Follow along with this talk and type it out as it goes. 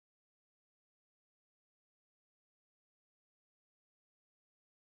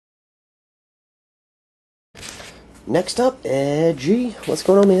Next up, Edgy. What's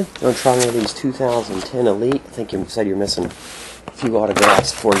going on, man? I'm going to try one of these 2010 Elite. I think you said you're missing a few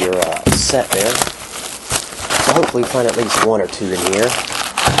autographs for your set there. So hopefully you find at least one or two in here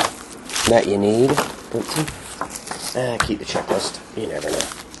that you need. Keep the checklist. You never know.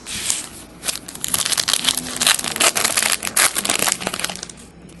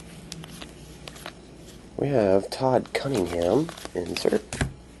 We have Todd Cunningham, insert.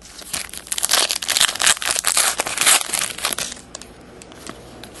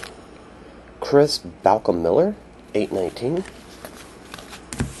 Chris Balcom-Miller, 819.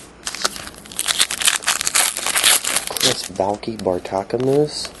 Chris Balky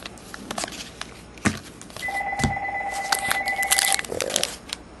Bartakamus.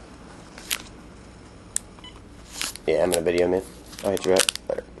 Yeah, I'm in a video, man. I'll hit you up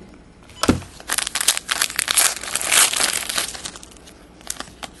later.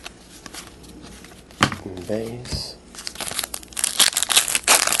 Base.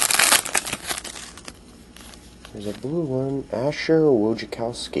 There's a blue one, Asher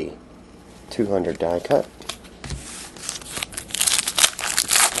Wojciechowski, 200 die cut.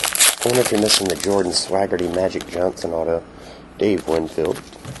 I wonder if you're missing the Jordan Swaggerty Magic Johnson auto, Dave Winfield.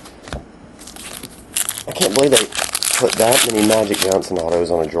 I can't believe they put that many Magic Johnson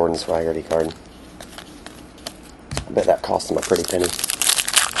autos on a Jordan Swaggerty card. I bet that cost them a pretty penny.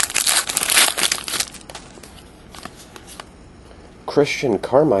 Christian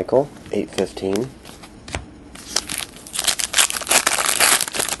Carmichael, 815.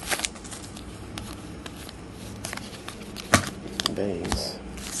 Base.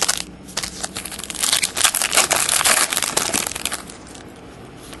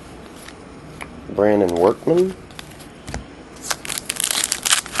 Brandon Workman.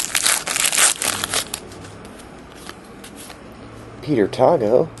 Peter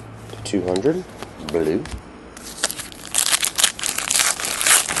Tago, 200, blue.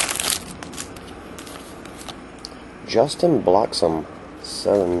 Justin Bloxham,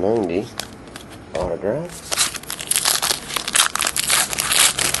 790, autograph.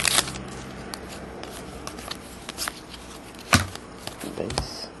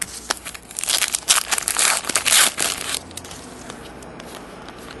 Base.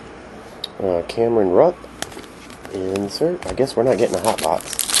 Cameron Rupp, insert. I guess we're not getting a hot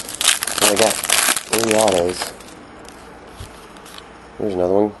box. I got 3 autos. Here's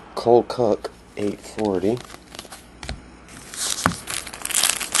another one. Cole Cook, 840.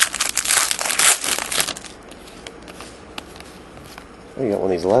 Oh, you got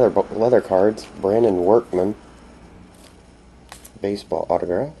one of these leather cards. Brandon Workman. Baseball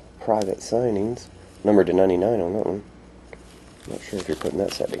autograph. Private signings. Numbered to 99 on that one. Not sure if you're putting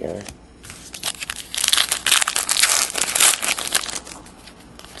that set together.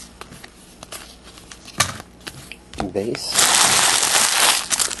 Base.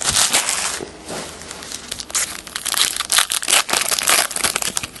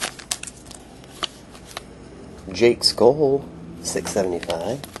 Jake Skull,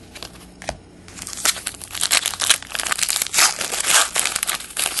 675.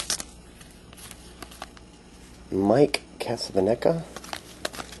 Mike Casavanecca.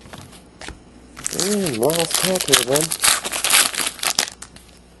 Last pack here, bud.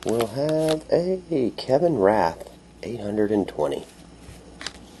 We'll have a Kevin Rath, 820.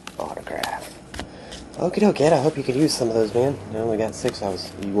 Autograph. Okie dokie, I hope you could use some of those, man. I only got 6.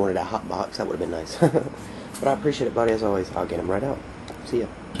 You wanted a hot box, that would have been nice. But I appreciate it, buddy, as always. I'll get them right out. See ya.